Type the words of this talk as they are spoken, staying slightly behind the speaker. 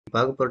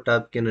பார்க்க போகிற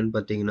டாபிக் என்னன்னு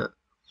பார்த்தீங்கன்னா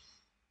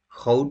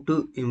how to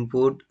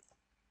import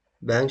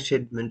bank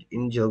statement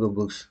in Joko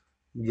books.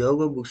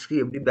 Joko புக்ஸ்க்கு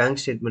எப்படி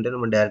பேங்க் ஸ்டேட்மெண்ட்டை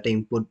நம்ம டேரெக்டாக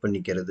இம்போர்ட்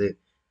பண்ணிக்கிறது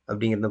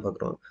அப்படிங்கிறத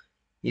பார்க்குறோம்.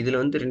 இதில்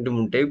வந்து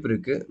 2-3 டைப்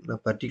இருக்குது.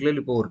 நான் பர்டிகுலர்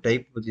இப்போ ஒரு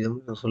டைப் பற்றி தான்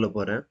நான் சொல்ல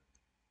போகிறேன்.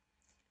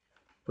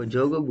 இப்போ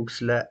ஜோகோ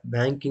புக்ஸில்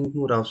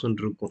பேங்கிங்னு ஒரு ஆப்ஷன்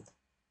இருக்கும்.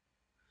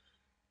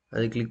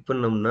 அது கிளிக்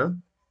பண்ணோம்னா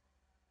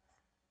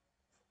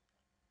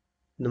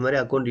இந்த மாதிரி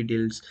அக்கௌண்ட்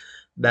டீட்டெயில்ஸ்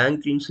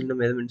பேங்க்னு சொல்லி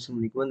நம்ம எதை மென்ஷன்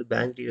பண்ணிக்குவோம், அந்த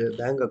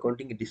பேங்க்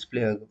அக்கௌண்ட் இங்கே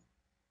டிஸ்பிளே ஆகும்.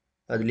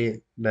 அதுலேயே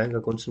பேங்க்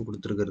அக்கௌண்ட்ஸ்னு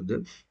கொடுத்துருக்கிறது.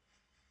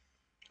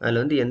 அதில்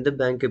வந்து எந்த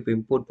பேங்க் இப்போ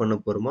இம்போர்ட் பண்ண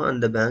போகிறோமோ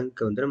அந்த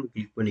பேங்க்கை வந்து நம்ம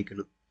கிளிக்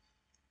பண்ணிக்கணும்.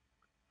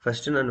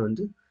 ஃபஸ்ட்டு நான்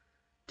வந்து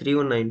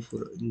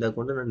 3194 இந்த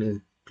அக்கௌண்ட்டை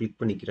நான் கிளிக்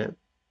பண்ணிக்கிறேன்.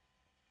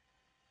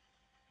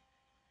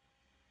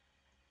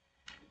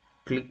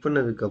 கிளிக்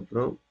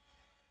பண்ணதுக்கப்புறம்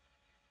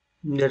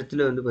இந்த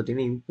இடத்துல வந்து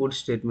பார்த்தீங்கன்னா இம்போர்ட்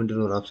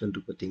ஸ்டேட்மெண்ட்னு ஒரு ஆப்ஷன்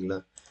இருக்குது பார்த்தீங்களா,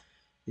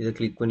 இதை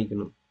கிளிக்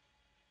பண்ணிக்கணும்.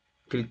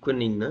 கிளிக்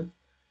பண்ணிங்கன்னா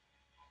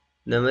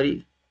இந்த மாதிரி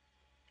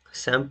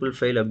சாம்பிள்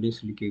ஃபைல் அப்படின்னு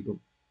சொல்லி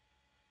கேட்கும்.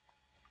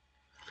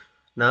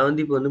 நான்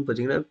வந்து இப்போ வந்து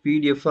பார்த்தீங்கன்னா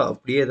பிடிஎஃபாக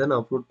அப்படியே தான்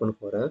நான் அப்லோட் பண்ண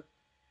போகிறேன்.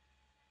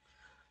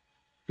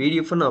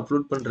 பிடிஎஃப் நான்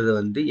அப்லோட் பண்ணுறது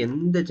வந்து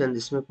எந்த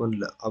சேஞ்சஸுமே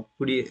பண்ணல,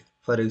 அப்படியே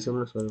ஃபார்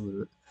எக்ஸாம்பிள் சொல்ல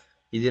முடியும்.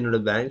 இது என்னோட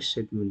பேங்க்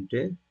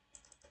ஸ்டேட்மெண்ட்டு.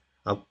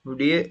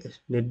 அப்படியே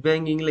நெட்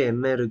பேங்கிங்கில்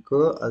என்ன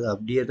இருக்கோ அது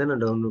அப்படியே தான்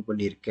நான் டவுன்லோட்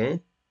பண்ணியிருக்கேன்.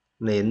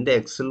 நான் எந்த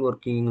எக்ஸல்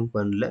ஒர்க்கிங்கும்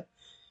பண்ணல,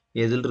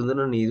 எதிலிருந்து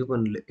நான் இது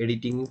பண்ணல,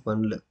 எடிட்டிங்கும்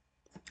பண்ணல.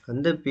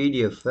 அந்த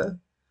பிடிஎஃப்பை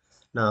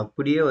நான்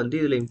அப்படியே வந்து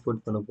இதில்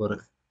இம்போர்ட் பண்ண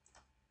போகிறேன்.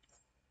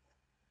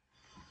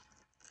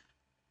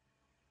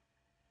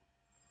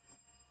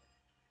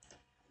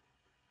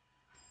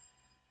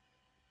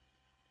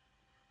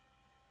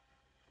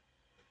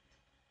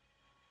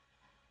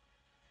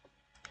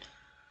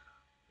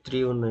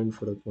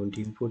 (3194) account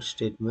import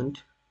statement,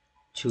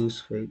 choose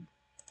file,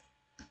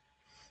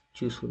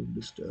 choose for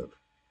desktop.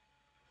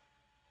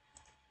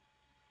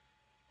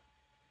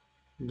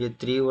 இங்கே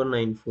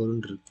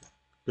 3194 இருக்கு.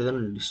 இப்படிதான்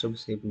நான் டிஸ்டர்ப்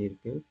சேவ்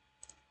பண்ணியிருக்கேன்.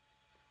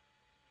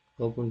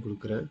 ஓப்பன்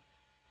கொடுக்குறேன்.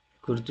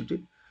 கொடுத்துட்டு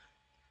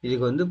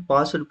இதுக்கு வந்து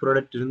பாஸ்வேர்ட்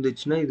ப்ராடக்ட்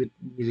இருந்துச்சுன்னா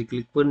இது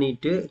கிளிக்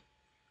பண்ணிட்டு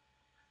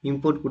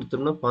இம்போர்ட்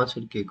கொடுத்தோம்னா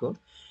பாஸ்வேர்ட் கேட்கும்.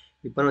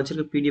 இப்போ நான்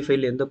வச்சிருக்க பிடிஎஃப்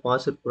ஃபைல் எந்த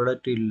பாஸ்வேர்ட்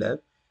ப்ராடக்ட் இல்லை.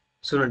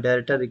 ஸோ நான்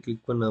டேரெக்டாக அதை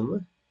கிளிக்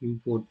பண்ணாமல்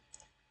இம்போர்ட்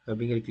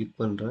அப்படிங்கிற கிளிக்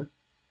பண்ணுறேன்.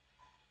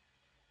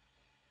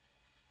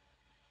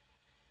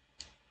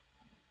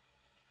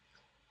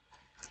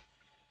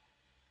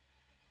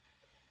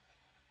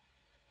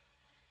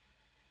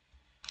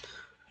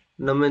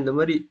 நம்ம இந்த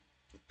மாதிரி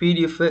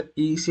பிடிஎஃப்பை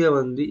ஈஸியாக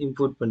வந்து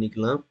இம்போர்ட்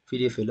பண்ணிக்கலாம்.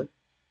 பிடிஎஃப்ல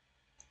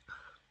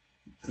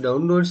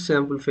டவுன்லோட்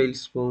சாம்பிள்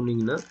ஃபைல்ஸ்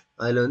போனீங்கன்னா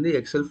அதில் வந்து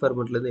எக்ஸல்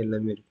ஃபார்மேட்லேருந்து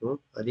எல்லாமே இருக்கும்,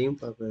 அதையும்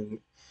பார்க்குறாங்க.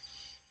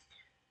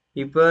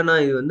 இப்போ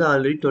நான் இது வந்து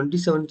ஆல்ரெடி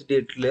 27th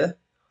டேட்டில்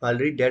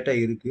ஆல்ரெடி டேட்டா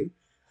இருக்குது.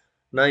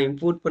 நான்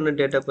இம்போர்ட் பண்ண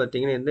டேட்டா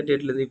பார்த்தீங்கன்னா எந்த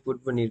டேட்லேருந்து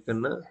இம்போர்ட்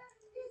பண்ணியிருக்கேன்னா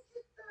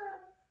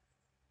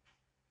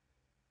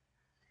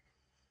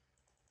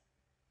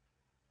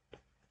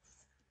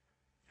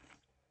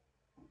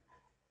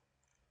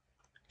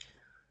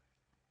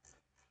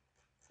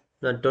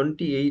நான்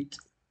 28th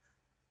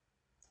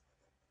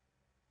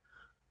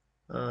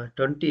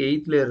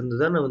இருந்து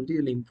தான் நான் வந்து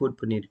இதில் இம்போர்ட்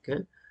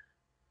பண்ணியிருக்கேன்.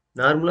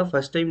 நார்மலாக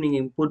ஃபஸ்ட் டைம்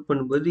நீங்கள் இம்போர்ட்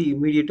பண்ணும்போது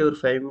இமீடியட்டாக ஒரு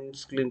 5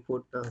 மினிட்ஸ்க்குள்ள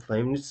இம்போர்ட்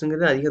 5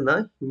 மினிட்ஸுங்கிறது அதிகம்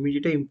தான்,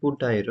 இமீடியட்டாக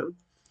இம்போர்ட் ஆயிரும்.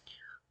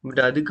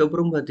 பட்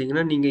அதுக்கப்புறம்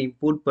பார்த்தீங்கன்னா நீங்கள்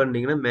இம்போர்ட்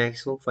பண்ணீங்கன்னா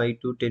மேக்ஸிமம் 5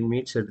 to 10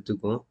 மினிட்ஸ்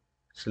எடுத்துக்கும்.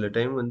 சில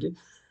டைம் வந்து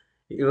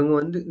இவங்க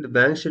வந்து இந்த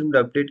பேங்க்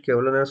ஸ்டேட்மெண்ட் அப்டேட்க்கு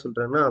எவ்வளோ நேரம்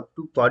சொல்கிறாங்கன்னா அப்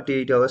டு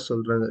 48 ஹவர்ஸ்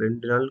சொல்கிறாங்க.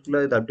 2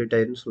 நாளுக்குள்ளே இது அப்டேட்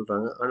ஆயிருன்னு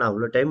சொல்கிறாங்க. ஆனால்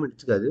அவ்வளோ டைம்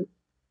எடுத்துக்காது.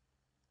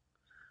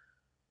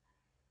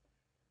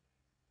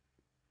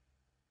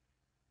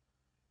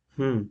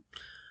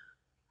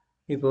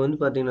 இப்போ வந்து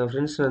பார்த்தீங்கன்னா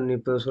ஃப்ரெண்ட்ஸ், நான்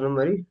இப்போ சொன்ன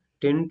மாதிரி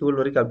 10-12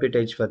 வரைக்கும் அப்டேட்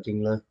ஆயிடுச்சு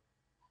பார்த்தீங்களா.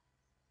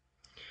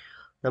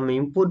 நம்ம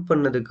இம்போர்ட்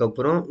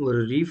பண்ணதுக்கப்புறம் ஒரு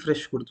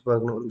ரீஃப்ரெஷ் கொடுத்து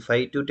பார்க்கணும். ஒரு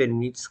 5 to 10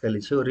 மினிட்ஸ்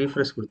கழிச்சு ஒரு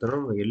ரீஃப்ரெஷ் கொடுத்தோம்னா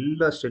நம்ம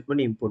எல்லா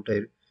ஸ்டேட்மெண்ட்டும் இம்போர்ட்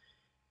ஆயிரும்.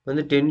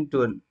 வந்து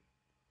 10-12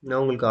 நான்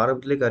உங்களுக்கு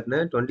ஆரம்பத்திலே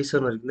காட்டினேன்,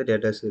 27 வரைக்கும் தான்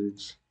டேட்டாஸ்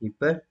இருந்துச்சு.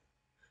 இப்போ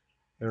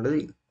என்னோடது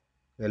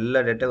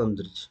எல்லா டேட்டா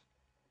வந்துருச்சு.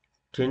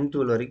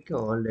 10-12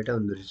 வரைக்கும் ஆல் டேட்டா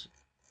வந்துருச்சு.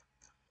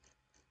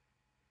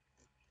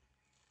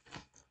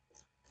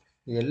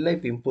 இதெல்லாம்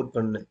இப்போ இம்போர்ட்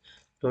பண்ணேன்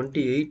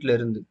 28ல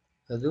இருந்து.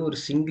 அது ஒரு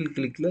சிங்கிள்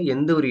கிளிக்கில்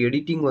எந்த ஒரு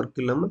எடிட்டிங் ஒர்க்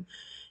இல்லாமல்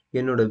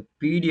என்னோட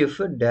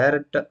பிடிஎஃப்பை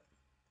டைரெக்டாக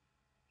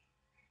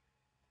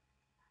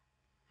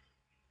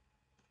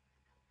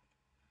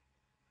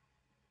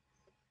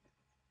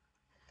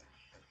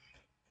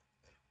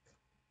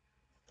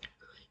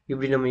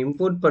இப்படி நம்ம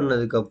இம்போர்ட்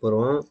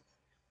பண்ணதுக்கப்புறம்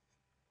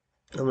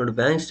நம்மளோட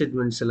பேங்க்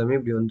ஸ்டேட்மெண்ட்ஸ் எல்லாமே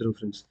இப்படி வந்துடும்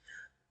ஃப்ரெண்ட்ஸ்.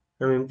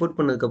 நம்ம இம்போர்ட்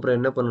பண்ணதுக்கப்புறம்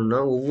என்ன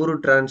பண்ணணும்னா ஒவ்வொரு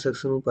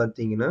டிரான்சாக்ஷனும்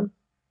பார்த்தீங்கன்னா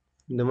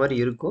இந்த மாதிரி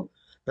இருக்கும்.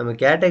 நம்ம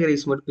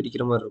கேட்டகரிஸ் மட்டும்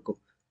பிரிக்கிற மாதிரி இருக்கும்.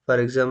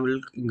 ஃபார் எக்ஸாம்பிள்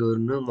இங்கே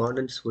ஒன்று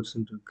மாடர்ன்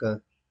ஸ்போர்ட்ஸ்ன்னு இருக்கா,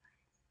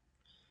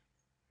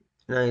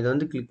 நான் இதை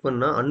வந்து கிளிக்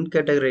பண்ணால்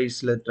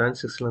அன்கேட்டகரைஸில்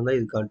டிரான்சாக்ஷன் தான்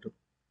இது காட்டும்.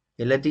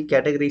 எல்லாத்தையும்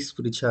கேட்டகரைஸ்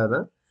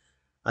பிரிச்சாதான்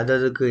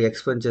அதுக்கு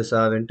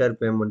எக்ஸ்பென்சஸா வெண்டர்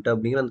பேமெண்ட்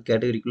அப்படிங்கிற அந்த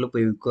கேட்டகரிக்குள்ளே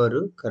போய்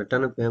உட்காரு,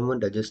 கரெக்டான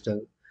பேமெண்ட் அட்ஜஸ்ட்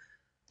ஆகும்.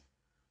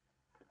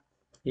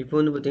 இப்போ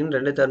வந்து பார்த்தீங்கன்னா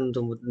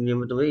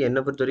 2689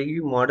 என்னை பொறுத்த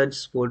வரைக்கும் மாடர்ன்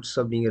ஸ்போர்ட்ஸ்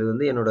அப்படிங்கிறது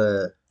வந்து என்னோட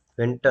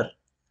வென்டர்.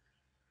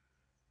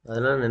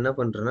 அதெல்லாம் நான் என்ன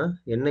பண்ணுறேன்னா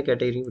என்ன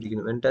கேட்டகரியும்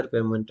பிடிக்கணும். வென்டர்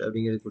பேமெண்ட்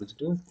அப்படிங்கிறது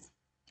கொடுத்துட்டு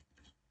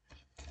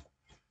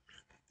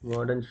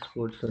மாடர்ன்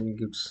ஸ்போர்ட்ஸ் அண்ட்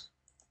கிஃப்ட்ஸ்.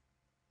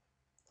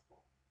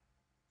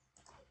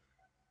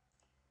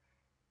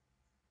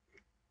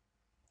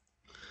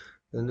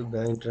 இது வந்து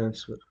பேங்க்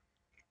ட்ரான்ஸ்ஃபர்.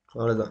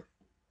 அவ்வளோதான்.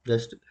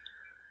 ஜஸ்ட்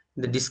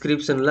இந்த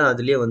டிஸ்கிரிப்ஷன்லாம்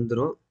அதுலேயே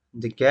வந்துடும்.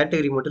 இந்த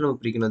கேட்டகரி மட்டும் நம்ம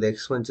பிரிக்கணும். அது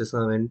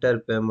எக்ஸ்பென்சஸா, வென்டர்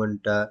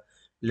பேமெண்ட்டா,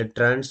 இல்லை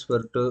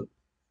ட்ரான்ஸ்ஃபர் டு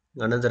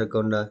அனதர்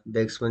அக்கௌண்டா, இந்த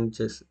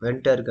எக்ஸ்பென்சஸ்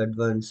வென்டருக்கு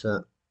அட்வான்ஸா,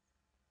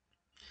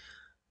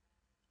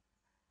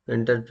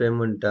 venter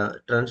பேமெண்ட்டா,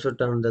 transfer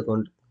to another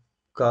account,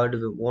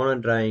 card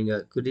owner டிராயிங்கா,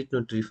 credit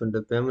note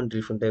refund, payment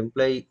refund,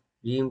 employee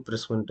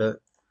ரீஇம்ப்ரெஸ்மெண்ட்டு.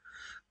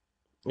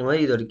 இந்த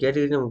மாதிரி இதோட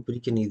கேட்டகரி நம்ம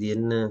பிரிக்கணும். இது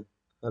என்ன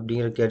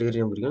அப்படிங்கிற கேட்டகரி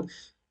நம்ம பிரிக்கணும்.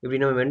 இப்படி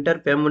நம்ம வென்டர்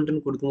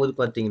பேமெண்ட்னு கொடுக்கும்போது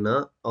பார்த்தீங்கன்னா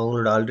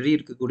அவங்களோட ஆல்ரெடி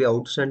இருக்கக்கூடிய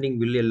அவுட்ஸ்டாண்டிங்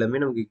பில் எல்லாமே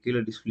நமக்கு கீழே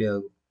டிஸ்பிளே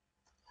ஆகும்.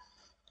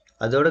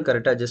 அதோட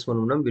கரெக்டாக அட்ஜஸ்ட்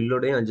பண்ணோம்னா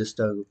பில்லோடையும்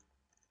அட்ஜஸ்ட் ஆகும்.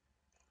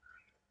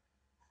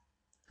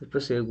 இப்போ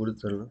சேவ்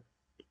கொடுத்துடலாம்.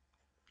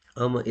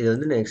 ஆமாம், இதை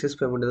வந்து நான் எக்ஸஸ்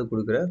பேமெண்ட் தான்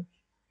கொடுக்குறேன்.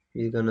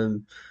 இதுக்கான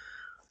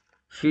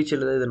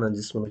ஃபியூச்சரில் தான் இதை நான்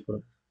அட்ஜஸ்ட் பண்ண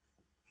போகிறேன்.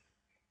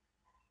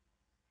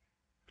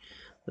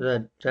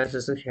 அதான்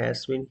ட்ரான்சாக்ஷன்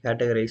ஹேஸ் பீன்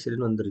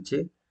கேட்டகரைஸ்டுன்னு வந்துருச்சு.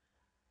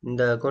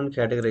 இந்த அக்கௌண்ட்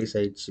கேட்டகரைஸ்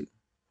ஆயிடுச்சு.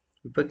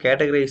 இப்போ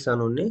கேட்டகரைஸ்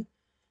ஆனோடனே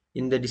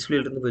இந்த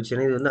டிஸ்பிளேல இருந்து போயிடுச்சு.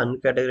 ஏன்னா இது வந்து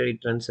அன்கேட்டகரைட்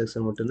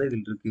ட்ரான்சாக்ஷன் மட்டும்தான்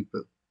இதில் இருக்குது. இப்போ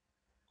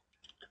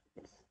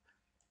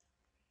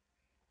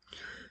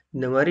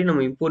இந்த மாதிரி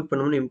நம்ம இம்போர்ட்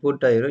பண்ணோம்னா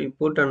இம்போர்ட் ஆயிரும்.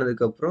 இம்போர்ட்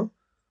ஆனதுக்கப்புறம்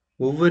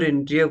ஒவ்வொரு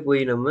என்ட்ரியாக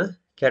போய் நம்ம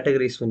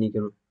கேட்டகரைஸ்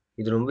பண்ணிக்கணும்.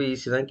 இது ரொம்ப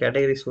ஈஸி தான்.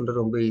 கேட்டகரைஸ்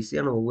பண்ணுறது ரொம்ப ஈஸி.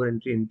 ஆனால் ஒவ்வொரு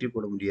என்ட்ரி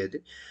போட முடியாது.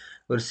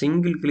 ஒரு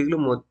சிங்கிள்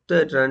கிளிக்கில்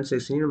மொத்த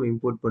டிரான்சாக்ஷனையும் நம்ம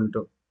இம்போர்ட்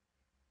பண்ணிட்டோம்.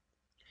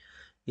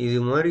 இது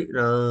மாதிரி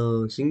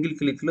நான் சிங்கிள்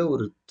கிளிக்கில்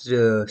ஒரு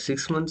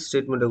 6 மந்த்ஸ்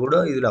ஸ்டேட்மெண்ட்டை கூட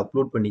இதில்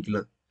அப்லோட்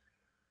பண்ணிக்கலாம்.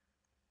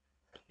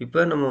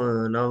 இப்போ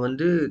நான்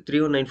வந்து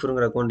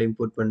 3194ங்கிற அக்கௌண்ட்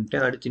இம்போர்ட்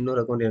பண்ணிட்டேன். அடுத்து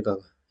இன்னொரு அக்கௌண்ட்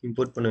எனக்கு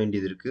இம்போர்ட் பண்ண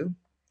வேண்டியது இருக்குது.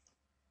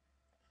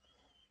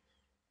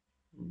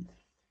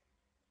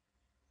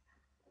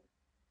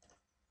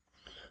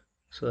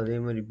 ஸோ அதே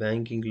மாதிரி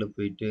பேங்கிங்கில்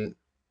போயிட்டு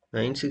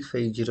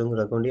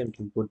 9650ங்கிற அக்கௌண்ட்டையும்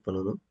எனக்கு இம்போர்ட்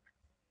பண்ணணும்.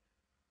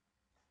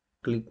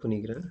 கிளிக்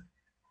பண்ணிக்கிறேன்.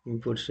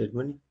 Import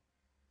statement.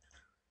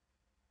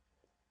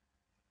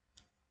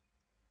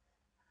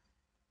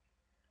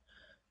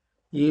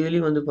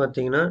 இதுலேயும் வந்து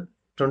பார்த்தீங்கன்னா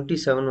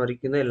 27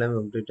 வரைக்கும் தான் எல்லாமே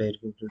அப்டேட்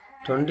ஆகிருக்கு.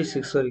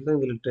 26 வரைக்கும் தான்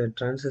இதில்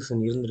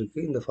ட்ரான்சாக்ஷன் இருந்திருக்கு.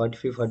 இந்த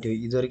 45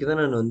 45 இது வரைக்கும்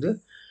தான் நான் வந்து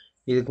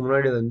இதுக்கு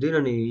முன்னாடி வந்து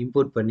நான்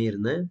இம்போர்ட்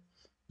பண்ணியிருந்தேன்.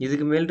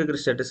 இதுக்கு மேல் இருக்கிற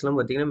ஸ்டேட்டஸ்லாம்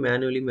பார்த்தீங்கன்னா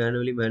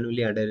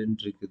மேனுவலி அடர்ன்னு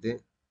இருக்குது.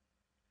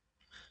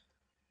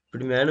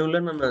 இப்படி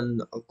மேனுவலாக நான்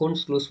அந்த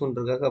அக்கௌண்ட்ஸ் க்ளோஸ்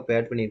பண்ணுறதுக்காக அப்போ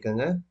ஆட்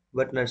பண்ணியிருக்காங்க.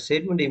 பட் நான்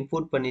ஸ்டேட்மெண்ட்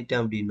இம்போர்ட்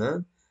பண்ணிட்டேன் அப்படின்னா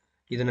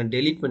இதை நான்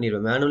டெலீட்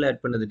பண்ணிடுவேன். மேனுவலாக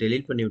ஆட் பண்ணதை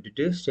டெலீட் பண்ணி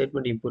விட்டுட்டு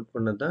ஸ்டேட்மெண்ட் இம்போர்ட்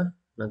பண்ணதான்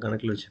நான்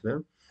கணக்கில்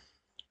வச்சுப்பேன்.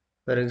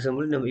 ஃபார்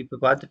எக்ஸாம்பிள் நம்ம இப்போ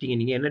பார்த்துட்டீங்க,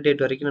 நீங்கள் என்ன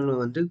டேட் வரைக்கும்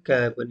நான் வந்து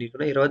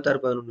பண்ணியிருக்கேன்னா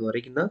 26/11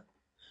 வரைக்கும் தான்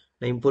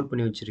நான் இம்போர்ட்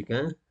பண்ணி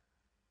வச்சுருக்கேன்.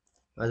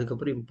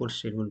 அதுக்கப்புறம் இம்போர்ட்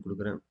ஸ்டேட்மெண்ட்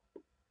கொடுக்குறேன்.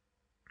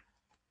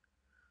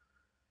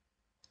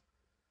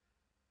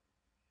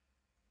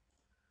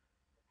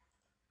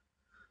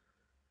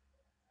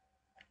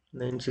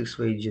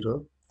 $9650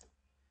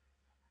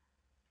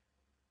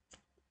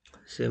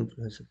 சேம்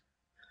ப்ராசஸ்.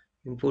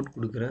 இம்போர்ட்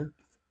கொடுக்குறேன்.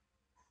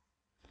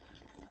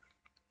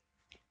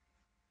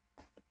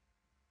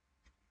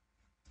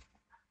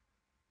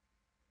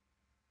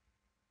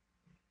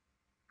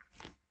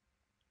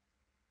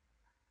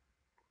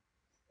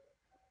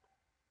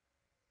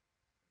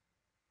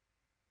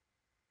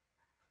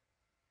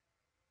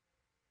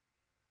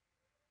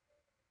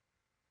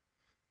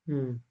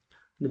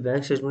 The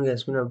bank statement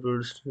has been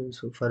uploaded,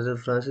 so further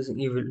processing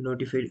you will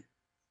notify.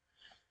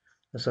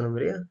 நான் சொன்ன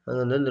மாதிரியா அங்கே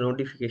வந்து இந்த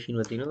நோட்டிஃபிகேஷன்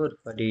பார்த்தீங்கன்னா ஒரு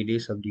 48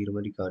 days அப்படிங்கிற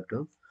மாதிரி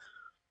காட்டும்.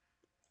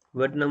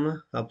 பட் நம்ம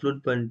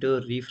அப்லோட் பண்ணிட்டு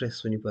ஒரு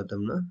ரீஃப்ரெஷ் பண்ணி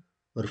பார்த்தோம்னா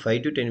ஒரு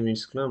 5 to 10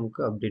 மினிட்ஸ்க்குலாம்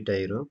நமக்கு அப்டேட்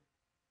ஆயிரும்.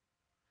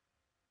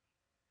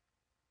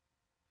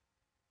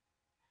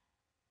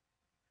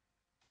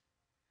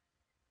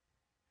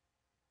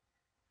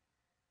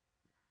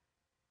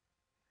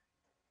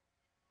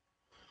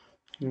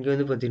 இங்கே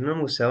வந்து பார்த்தீங்கன்னா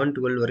நமக்கு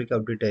 7/12 வரைக்கும்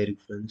அப்டேட்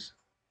ஆயிருக்கு ஃப்ரெண்ட்ஸ்.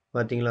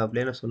 பார்த்தீங்களா,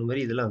 அப்படியே நான் சொன்ன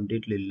மாதிரி இதெல்லாம்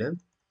அப்டேட்டில் இல்லை.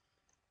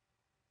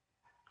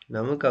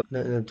 நமக்கு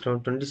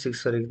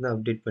 26 வரைக்கும் தான்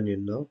அப்டேட்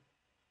பண்ணியிருந்தோம்.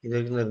 இது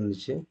வரைக்கும் தான்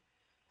இருந்துச்சு.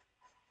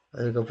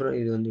 அதுக்கப்புறம்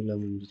இது வந்து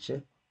இல்லாமல் இருந்துச்சு.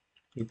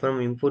 இப்போ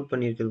நம்ம இம்போர்ட்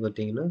பண்ணியிருக்கிறது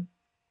பார்த்தீங்கன்னா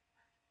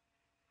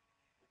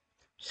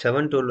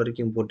 7/12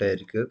 வரைக்கும் இம்போர்ட்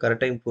ஆயிருக்கு.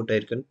 கரெக்டாக இம்போர்ட்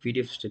ஆயிருக்குன்னு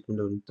பிடிஎஃப்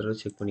ஸ்டேட்மெண்ட் ஒரு தடவை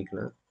செக்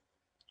பண்ணிக்கலாம்.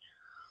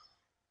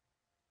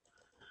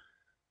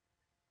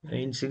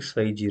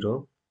 9650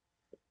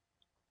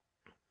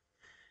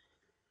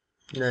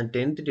 நான்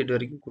 10th டேட்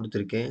வரைக்கும்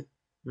கொடுத்துருக்கேன்.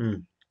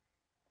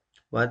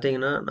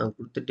 பார்த்தீங்கன்னா நான்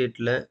கொடுத்த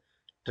டேட்டில்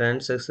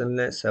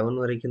டிரான்சாக்ஷனில் 7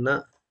 வரைக்கும்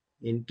தான்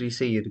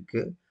என்ட்ரிஸே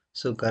இருக்குது.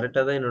 ஸோ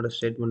கரெக்டாக தான் என்னோடய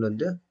ஸ்டேட்மெண்ட்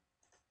வந்து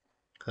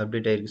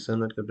அப்டேட் ஆகிருக்கு.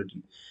 7 வரைக்கும்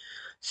அப்டேட்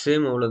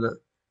சேம் அவ்வளோதான்.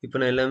 இப்போ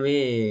நான் எல்லாமே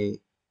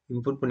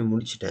இம்போர்ட் பண்ணி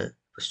முடிச்சிட்டேன்.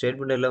 இப்போ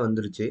ஸ்டேட்மெண்ட் எல்லாம்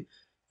வந்துருச்சு.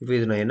 இப்போ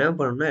இது நான் என்ன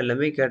பண்ணணும்னா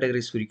எல்லாமே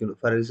கேட்டகரிஸ் பிரிக்கணும்.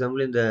 ஃபார்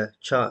எக்ஸாம்பிள் இந்த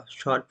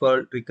short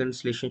fall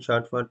reconciliation,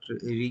 short fall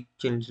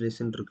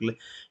reconciliation இருக்குல்ல,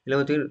 இல்லை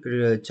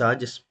பார்த்தீங்கன்னா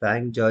சார்ஜஸ்,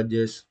 பேங்க்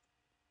சார்ஜஸ்,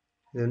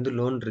 இது வந்து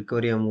லோன்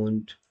ரிகவரி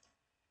அமௌண்ட்,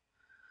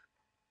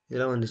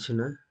 இதெல்லாம்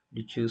வந்துச்சுன்னா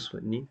இப்படி சூஸ்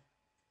பண்ணி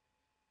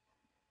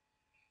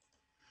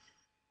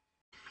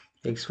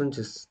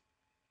எக்ஸ்பென்சஸ்,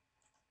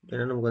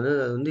 ஏன்னா நமக்கு வந்து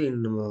அது வந்து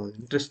நம்ம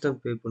இன்ட்ரெஸ்ட் தான்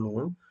பே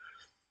பண்ணுவோம்.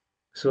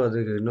 ஸோ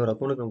அதுக்கு இன்னொரு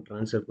அக்கௌண்ட்டுக்கு நம்ம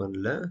ட்ரான்ஸ்ஃபர்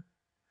பண்ணல,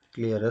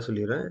 கிளியராக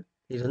சொல்லிடுறேன்.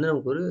 இது வந்து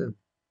நமக்கு ஒரு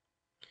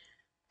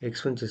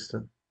எக்ஸ்பென்சஸ்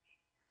தான்.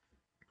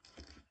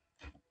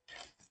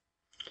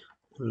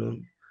 லோன்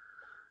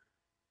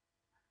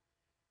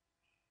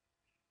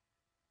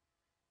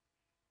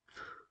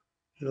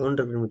லோன்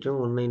ரெக்கமெண்ட் மட்டும்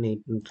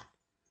 1988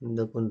 இந்த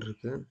அக்கௌண்ட்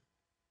இருக்கு,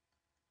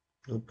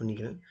 நோட்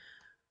பண்ணிக்கிறேன்.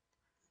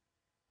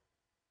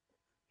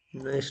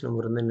 இன்வாய்ஸ்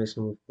நம்பர் இருந்தால் இன்வாய்ஸ்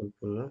நம்பர் போட்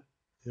பண்ணலாம்.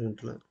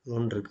 யூனிட்டில்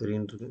லோன்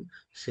ரெக்கவரின்னு இருக்கு,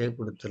 சேவ்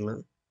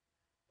கொடுத்துடலாம்.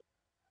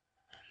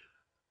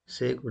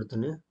 சேவ்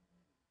கொடுத்தோன்னே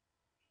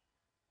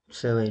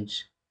சேவ்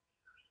ஆயிடுச்சு.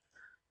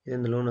 இது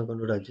இந்த லோன்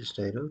அக்கௌண்ட்டோட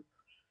அட்ஜஸ்ட் ஆயிரும்.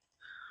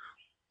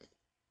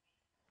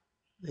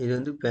 இது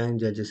வந்து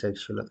பேங்க் சார்ஜஸ்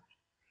ஆக்சுவலாக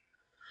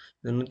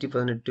இந்த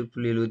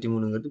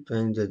 118.73ங்கிறது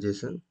பேங்க்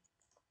சார்ஜஸ்.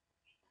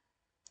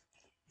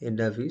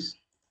 ஹெட் ஆஃபீஸ்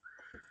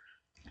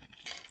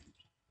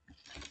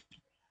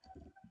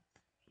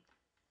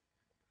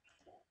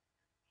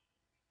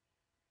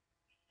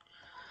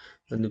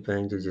வந்து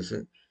bank charges,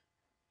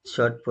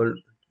 short fall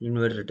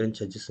invert return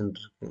charges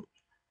இருக்கு.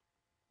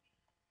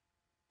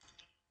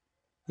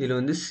 இதில்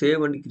வந்து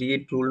சேவ் அண்ட்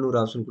கிரியேட் ரூல்னு ஒரு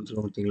ஆப்ஷன்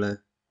கொடுத்துருக்கோம் பார்த்தீங்களா.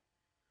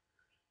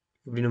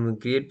 இப்படி நம்ம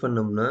கிரியேட்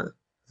பண்ணோம்னா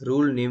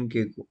ரூல் நேம்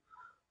கேட்கும்.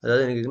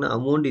 அதாவது எனக்கு கேட்குன்னா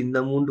அமௌண்ட் இந்த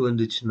அமௌண்ட்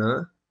வந்துச்சுன்னா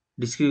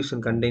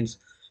description contains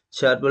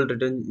short fall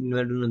return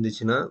இன்வெர்ட்னு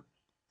வந்துச்சுன்னா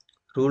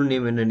ரூல்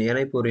நேம் என்னென்னு,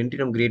 ஏன்னா இப்போ ஒரு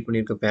என்ட்ரி நம்ம கிரியேட்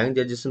பண்ணியிருக்கோம், பேங்க்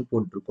சார்ஜஸ்ன்னு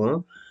போட்டிருக்கோம்.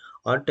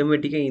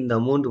 ஆட்டோமேட்டிக்காக இந்த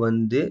அமௌண்ட்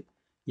வந்து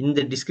இந்த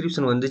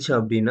டிஸ்கிரிப்ஷன் வந்துச்சு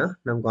அப்படின்னா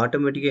நமக்கு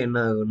ஆட்டோமேட்டிக்காக என்ன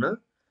ஆகும்னா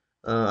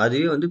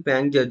அதுவே வந்து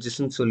பேங்க்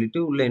சார்ஜஸ்ன்னு சொல்லிட்டு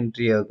உள்ள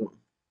என்ட்ரி ஆகும்.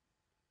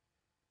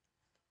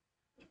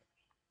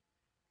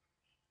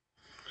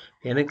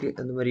 எனக்கு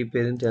அந்த மாதிரி இப்போ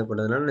எதுவும்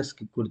தேவைப்படாதனால நான்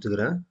ஸ்கிப்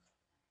கொடுத்துக்கிறேன்.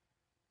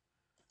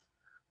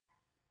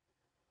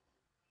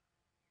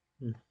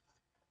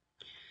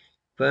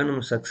 இப்போ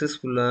நம்ம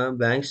சக்ஸஸ்ஃபுல்லாக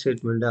பேங்க்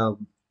ஸ்டேட்மெண்ட்டை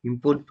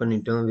இம்போர்ட்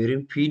பண்ணிட்டோம்.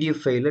 வெறும்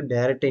பிடிஎஃப் ஃபைலில்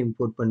டைரெக்டாக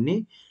இம்போர்ட் பண்ணி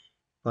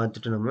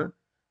பார்த்துட்டு நம்ம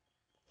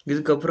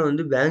இதுக்கப்புறம்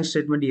வந்து பேங்க்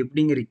ஸ்டேட்மெண்ட்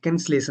எப்படிங்க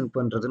ரிகன்சிலேஷன்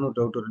பண்ணுறதுன்னு ஒரு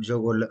டவுட் வரும்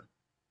ஜோகோவில்.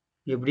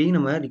 எப்படி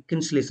நம்ம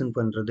ரிகன்சிலேஷன்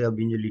பண்ணுறது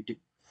அப்படின்னு சொல்லிட்டு,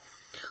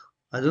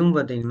 அதுவும்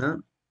பார்த்தீங்கன்னா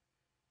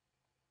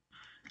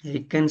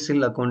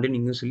ரிகன்சில் அக்கௌண்ட்டு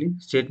நீங்கள் சொல்லி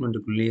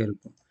ஸ்டேட்மெண்ட்டுக்குள்ளேயே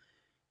இருக்கும்.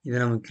 இதை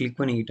நம்ம கிளிக்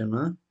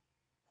பண்ணிக்கிட்டோம்னா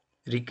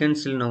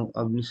ரிகன்சில் நவ்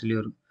அப்படின்னு சொல்லி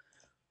வரும்.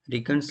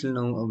 ரிகன்சில்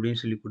நவ்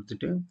அப்படின்னு சொல்லி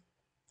கொடுத்துட்டு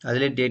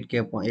அதில் டேட்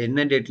கேட்போம்,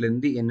 என்ன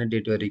டேட்லேருந்து என்ன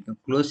டேட் வரைக்கும்,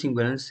 க்ளோசிங்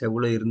பேலன்ஸ்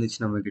எவ்வளோ இருந்துச்சு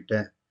நம்மக்கிட்ட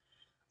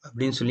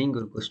அப்படின்னு சொல்லி இங்கே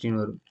ஒரு கொஸ்டின்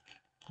வரும்.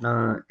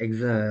 நான்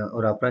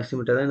ஒரு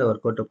அப்ராக்சிமேட்டாக தான் இந்த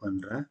ஒர்க் அவுட்டை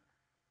பண்ணுறேன்.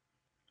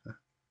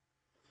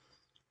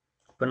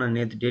 இப்போ நான்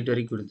நேற்று டேட்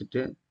வரைக்கும்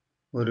கொடுத்துட்டு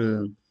ஒரு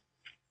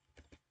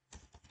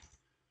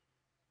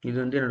இது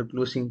வந்து என்னோட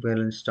க்ளோசிங்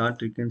பேலன்ஸ்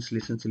ஸ்டார்ட்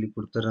ரிகன்சிலேஷன் சொல்லி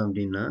கொடுத்துட்றேன்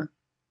அப்படின்னா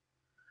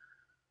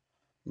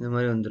இந்த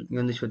மாதிரி வந்துடும்.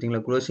 இங்கே வந்துச்சு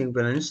பார்த்தீங்களா, க்ளோசிங்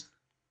பேலன்ஸ்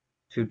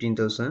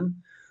 15,000,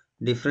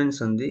 டிஃப்ரென்ஸ்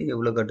வந்து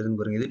எவ்வளோ காட்டுதுன்னு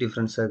பாருங்கள், இது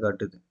டிஃப்ரென்ஸாக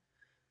காட்டுது.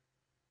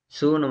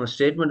 ஸோ நம்ம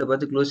ஸ்டேட்மெண்ட்டை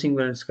பார்த்து க்ளோசிங்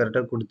பேலன்ஸ்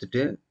கரெக்டாக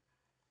கொடுத்துட்டு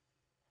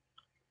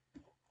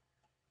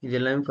இது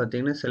எல்லாமே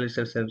பார்த்தீங்கன்னா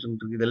செலக்ஷன்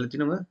இருக்குது, இது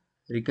எல்லாத்தையும் நம்ம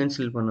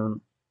ரிகன்சில்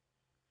பண்ணணும்.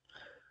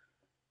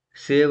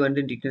 சேவ் அண்ட்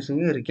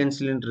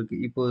ரிகன்சில்னு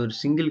இருக்குது. இப்போ ஒரு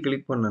சிங்கிள்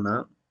கிளிக் பண்ணோன்னா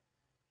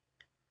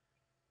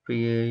இப்போ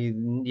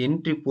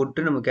என்ட்ரி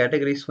போட்டு நம்ம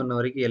கேட்டகரைஸ் பண்ண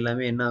வரைக்கும்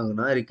எல்லாமே என்ன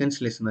ஆகும்னா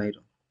ரிகன்சிலேஷன்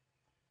ஆயிடும்.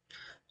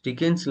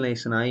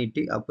 ரிகன்சிலேஷன்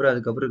ஆகிட்டு அப்புறம்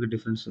அதுக்கப்புறம் இருக்க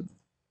difference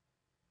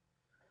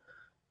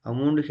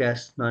amount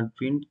has not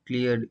been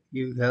cleared,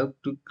 you have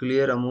to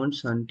clear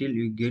amounts until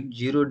you get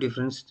zero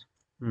difference.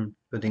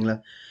 பார்த்தீங்களா,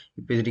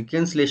 இப்போ இது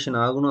ரிகன்சிலேஷன்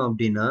ஆகணும்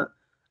அப்படின்னா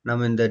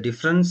நம்ம இந்த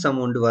டிஃப்ரென்ஸ்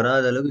அமௌண்ட்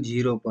வராத அளவுக்கு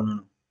ஜீரோ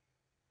பண்ணணும்.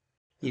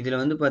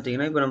 இதில் வந்து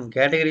பார்த்தீங்கன்னா இப்போ நம்ம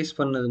கேட்டகரைஸ்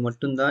பண்ணது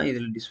மட்டும்தான்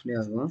இதில் டிஸ்பிளே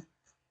ஆகும்.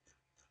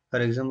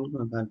 ஃபார் எக்ஸாம்பிளுக்கு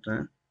நான்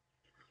காட்டுறேன்,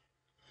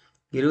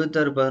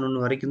 26/11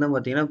 வரைக்கும் தான்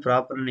பார்த்தீங்கன்னா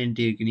ப்ராப்பரான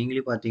என்ட்ரி இருக்குது.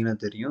 நீங்களே பார்த்தீங்கன்னா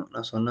தெரியும்,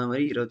 நான் சொன்ன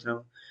மாதிரி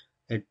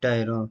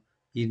 28,000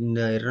 இந்த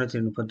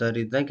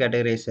 236 இதுதான்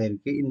கேட்டகரைஸ்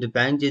ஆகிருக்கு. இந்த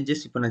பேங்க்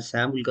சேஞ்சஸ் இப்போ நான்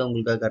சாம்பிளுக்காக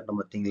உங்களுக்காக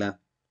காட்டினேன் பார்த்தீங்களா,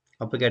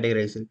 அப்போ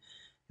கேட்டகரைஸ்.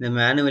 இந்த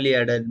மேனுவலி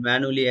ஆடட் இந்த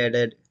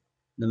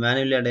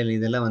மேனுவலி ஆடட்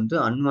இதெல்லாம் வந்து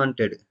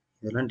அன்வான்ட்,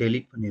 இதெல்லாம்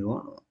டெலீட்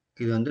பண்ணிடுவோம்.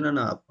 இது வந்து நான்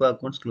அப்போ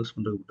அக்கௌண்ட்ஸ் க்ளோஸ்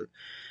பண்ணுறது.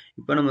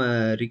 இப்போ நம்ம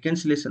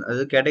ரிகன்சிலேஷன்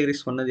அதாவது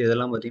கேட்டகரைஸ் பண்ணது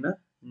இதெல்லாம் பார்த்தீங்கன்னா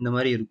இந்த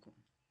மாதிரி இருக்கும்,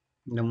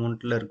 இந்த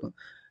அமௌண்ட்டில் இருக்கும்.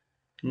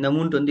 இந்த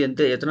அமௌண்ட்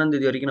வந்து எத்தனாம்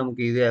தேதி வரைக்கும்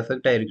நமக்கு இது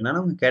எஃபெக்ட் ஆயிருக்குன்னா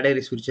நம்ம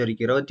கேட்டகரிஸ் பிரிச்ச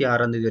வரைக்கும்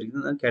 26ஆம் தேதி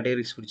வரைக்கும் தான்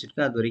கேட்டகரிஸ்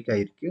பிரிச்சிருக்கு, அது வரைக்கும்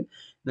ஆயிருக்கு.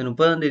 இந்த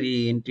 30ஆம் தேதி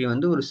என்ட்ரி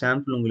வந்து ஒரு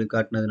சாம்பிள் உங்களுக்கு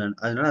காட்டினது நான்,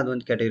 அதனால அது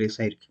வந்து கேட்டகரைஸ்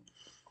ஆயிருக்கு.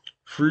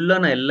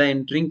 ஃபுல்லாக நான் எல்லா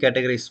என்ட்ரியும்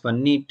கேட்டகரைஸ்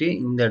பண்ணிட்டு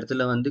இந்த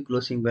இடத்துல வந்து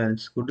க்ளோசிங்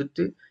பேலன்ஸ்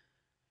கொடுத்து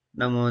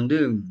நம்ம வந்து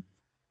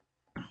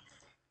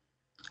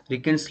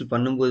ரிகன்சில்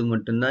பண்ணும்போது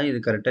மட்டும்தான் இது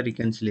கரெக்டாக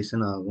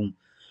ரிகன்சிலேஷன் ஆகும்.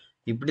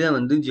 இப்படி தான்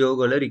வந்து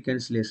ஜோகோவில்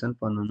ரிகன்சிலேஷன்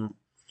பண்ணணும்.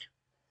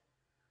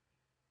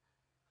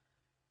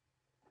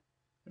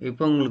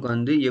 இப்போ உங்களுக்கு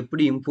வந்து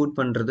எப்படி இம்போர்ட்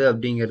பண்ணுறது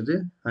அப்படிங்கிறது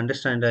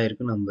அண்டர்ஸ்டாண்ட்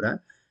ஆகிருக்குன்னு நம்புகிறேன்.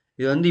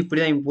 இது வந்து இப்படி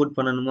தான் இம்போர்ட்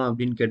பண்ணணுமா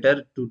அப்படின்னு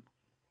கேட்டால்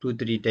டூ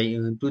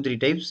த்ரீ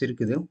டைப்ஸ்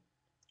இருக்குது.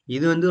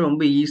 இது வந்து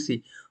ரொம்ப ஈஸி.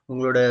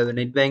 உங்களோட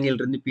நெட்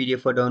பேங்கிலிருந்து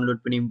பிடிஎஃபாக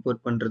டவுன்லோட் பண்ணி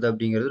இம்போர்ட் பண்ணுறது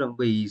அப்படிங்கிறது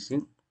ரொம்ப ஈஸி.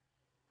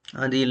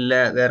 அது இல்லை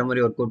வேறு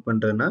மாதிரி ஒர்க் அவுட்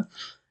பண்ணுறதுன்னா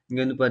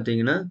இங்கே வந்து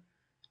பார்த்தீங்கன்னா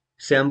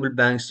சாம்பிள்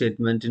பேங்க்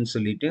ஸ்டேட்மெண்ட்டுன்னு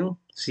சொல்லிட்டு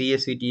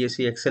சிஎஸ்சி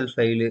டிஎஸ்சி எக்ஸல்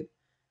ஃபைலு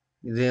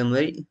இதே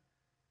மாதிரி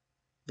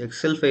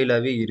எக்ஸல்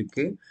ஃபைலாகவே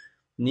இருக்குது.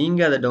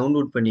 நீங்கள் அதை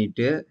டவுன்லோட்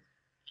பண்ணிவிட்டு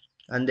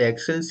அந்த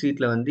எக்ஸல்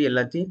சீட்டில் வந்து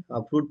எல்லாத்தையும்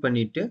அப்லோட்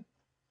பண்ணிவிட்டு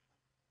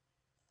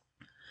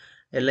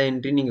எல்லா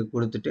என்ட்ரியும் நீங்கள்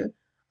கொடுத்துட்டு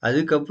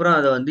அதுக்கப்புறம்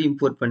அதை வந்து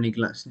இம்போர்ட்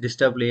பண்ணிக்கலாம்.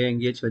 டெஸ்க்டாப்லேயே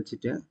எங்கேயாச்சும்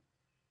வச்சுட்டு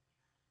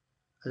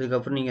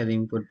அதுக்கப்புறம் நீங்கள் அதை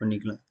இம்போர்ட்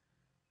பண்ணிக்கலாம்.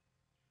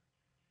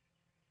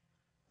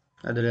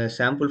 அதில்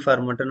சாம்பிள்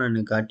ஃபார்மேட்டை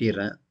நான்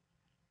காட்டிடுறேன்.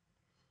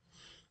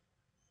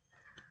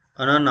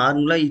 ஆனால்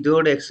நார்மலாக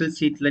இதோட எக்ஸல்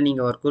சீட்டில்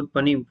நீங்கள் ஒர்க் அவுட்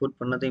பண்ணி இம்போர்ட்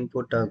பண்ணால் தான்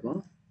இம்போர்ட்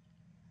ஆகும்.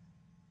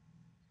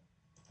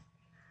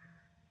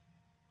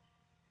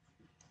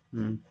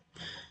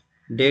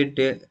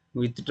 டேட்டு,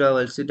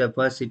 வித்ட்ராவல்ஸு,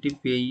 டெபாசிட்டு,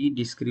 பேயி,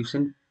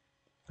 டிஸ்கிரிப்ஷன்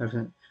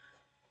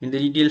இந்த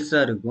டீட்டெயில்ஸ்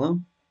தான் இருக்கும்.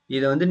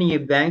 இதை வந்து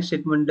நீங்கள் பேங்க்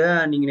ஸ்டேட்மெண்ட்டை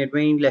நீங்கள் நெட்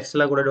பேங்கிங்கில்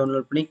எக்ஸலாக கூட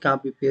டவுன்லோட் பண்ணி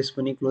காப்பி பேஸ்ட்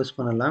பண்ணி க்ளோஸ்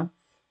பண்ணலாம்.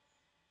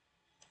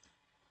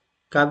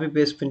 காப்பி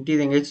பேஸ்ட் பண்ணிட்டு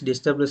இதை எங்கேயாச்சும்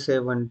டெஸ்க்டாப்பில்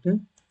சேவ் பண்ணிட்டு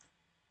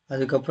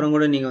அதுக்கப்புறம்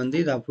கூட நீங்கள் வந்து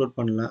இதை அப்லோட்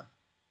பண்ணலாம்.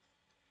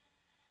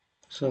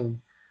 ஸோ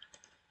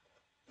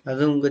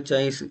அது உங்கள்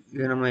சாய்ஸ்.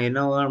 இது நம்ம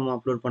என்னவா நம்ம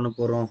அப்லோட் பண்ண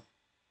போகிறோம்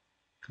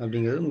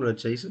அப்படிங்கிறது உங்களோட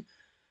சாய்ஸ்.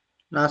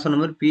 நான் சொன்ன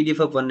மாதிரி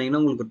பிடிஎஃபாக பண்ணிங்கன்னா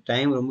உங்களுக்கு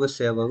டைம் ரொம்ப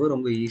சேவ் ஆகும்,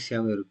 ரொம்ப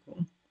ஈஸியாகவும்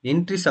இருக்கும்.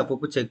 என்ட்ரிஸ்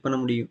அப்பப்போ செக் பண்ண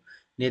முடியும்.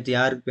 நேற்று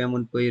யாருக்கு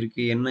பேமெண்ட்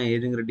போயிருக்கு என்ன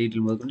ஏதுங்கிற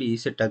டீட்டெயில் முதற்கொண்டு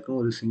ஈஸியாக டக்குன்னு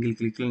ஒரு சிங்கிள்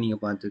கிளிக்கில்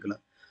நீங்கள்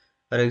பார்த்துக்கலாம்.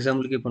 ஃபார்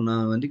எக்ஸாம்பிளுக்கு இப்போ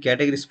நான் வந்து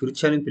கேட்டகரிஸ்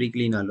பிரிச்சாலும்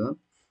பிரிக்கலினாலும்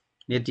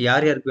நேற்று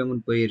யார் யாருக்கு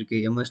பேமெண்ட் போயிருக்கு,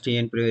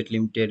 MSDN private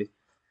limited,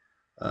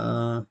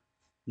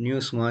 new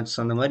smarts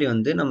அந்த மாதிரி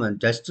வந்து நம்ம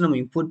ஜஸ்ட் நம்ம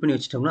இம்போர்ட் பண்ணி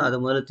வச்சிட்டோம்னா அதை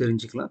முதல்ல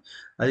தெரிஞ்சுக்கலாம்.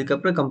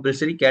 அதுக்கப்புறம்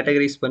கம்பல்சரி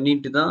கேட்டகரைஸ்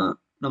பண்ணிட்டு தான்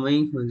நம்ம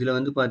இதில்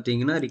வந்து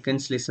பார்த்தீங்கன்னா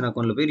ரிகன்சிலேஷன்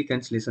அக்கௌண்ட்டில் போய்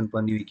ரிகன்சிலேஷன்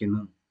பண்ணி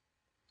வைக்கணும்.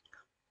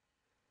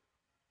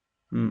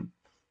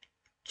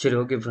 சரி,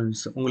 ஓகே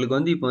ஃப்ரெண்ட்ஸ். உங்களுக்கு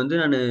வந்து இப்போ வந்து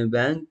நான்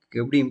பேங்க்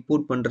எப்படி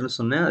இம்போர்ட் பண்ணுறேன்னு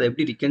சொன்னேன், அதை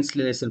எப்படி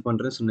ரிகன்சிலேஷன்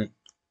பண்ணுறேன்னு சொன்னேன்.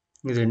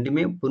 இது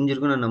ரெண்டுமே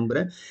புரிஞ்சிருக்கும் நான்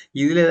நம்புகிறேன்.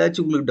 இதில்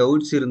ஏதாச்சும் உங்களுக்கு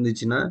டவுட்ஸ்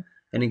இருந்துச்சுன்னா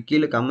எனக்கு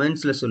கீழே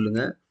கமெண்ட்ஸில்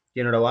சொல்லுங்கள்.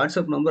 என்னோடய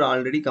வாட்ஸ்அப் நம்பர்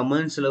ஆல்ரெடி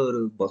கமெண்ட்ஸில்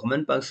ஒரு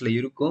கமெண்ட் பாக்ஸில்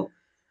இருக்கும்.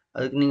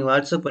 அதுக்கு நீங்கள்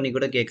வாட்ஸ்அப் பண்ணி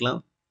கூட கேட்கலாம்.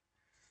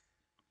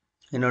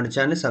 என்னோடய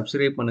சேனலை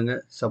சப்ஸ்கிரைப்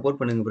பண்ணுங்கள், சப்போர்ட்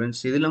பண்ணுங்கள்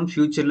ஃப்ரெண்ட்ஸ். இது இல்லாமல்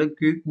ஃப்யூச்சரில்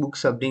குயிக்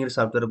புக்ஸ் அப்படிங்கிற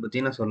சாஃப்ட்வேரை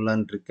பற்றி நான்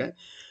சொல்லலான்னு இருக்கேன்.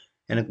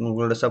 எனக்கு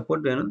உங்களோட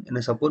சப்போர்ட் வேணும்.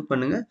 என்னை சப்போர்ட்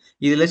பண்ணுங்கள்.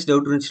 இதில்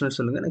டவுட் இருந்துச்சுன்னு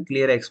சொல்லுங்கள், நான்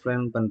கிளியராக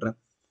எக்ஸ்பிளைன் பண்ணுறேன்.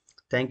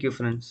 Thank you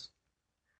friends.